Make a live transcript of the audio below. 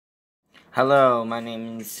Hello, my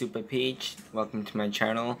name is Super Peach. Welcome to my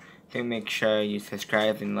channel. Do make sure you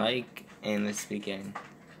subscribe and like, and let's begin.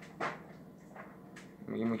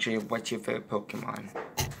 Make sure you what's your favorite Pokemon.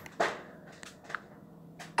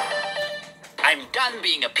 I'm done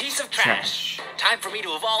being a piece of trash. Time for me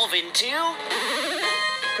to evolve into...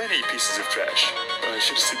 Many pieces of trash. I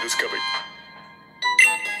should have seen this coming.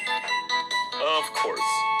 Of course.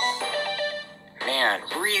 Man,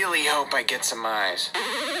 really hope I get some eyes.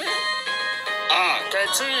 Can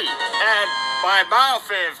see, and my mouth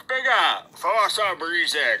is bigger for some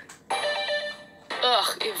reason.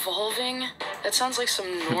 Ugh, evolving? That sounds like some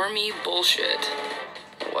normie bullshit.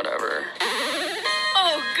 Whatever.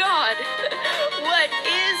 Oh god! What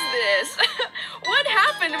is this? What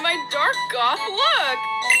happened to my dark goth look?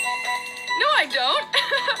 No, I don't!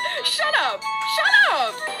 Shut up! Shut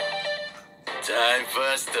up! Time for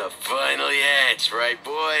us to finally hatch, right,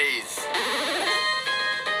 boys?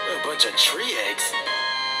 A bunch of tree eggs?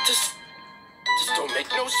 Just don't make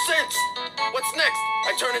no sense. What's next?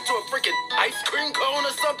 I turn into a freaking ice cream cone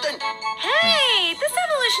or something? Hey, this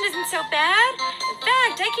evolution isn't so bad. In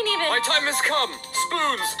fact, I can even... My time has come.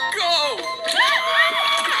 Spoons, go!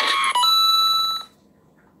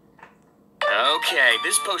 Okay,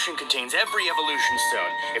 this potion contains every evolution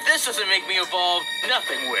stone. If this doesn't make me evolve,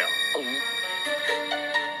 nothing will.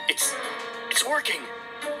 It's working.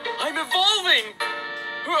 I'm evolving!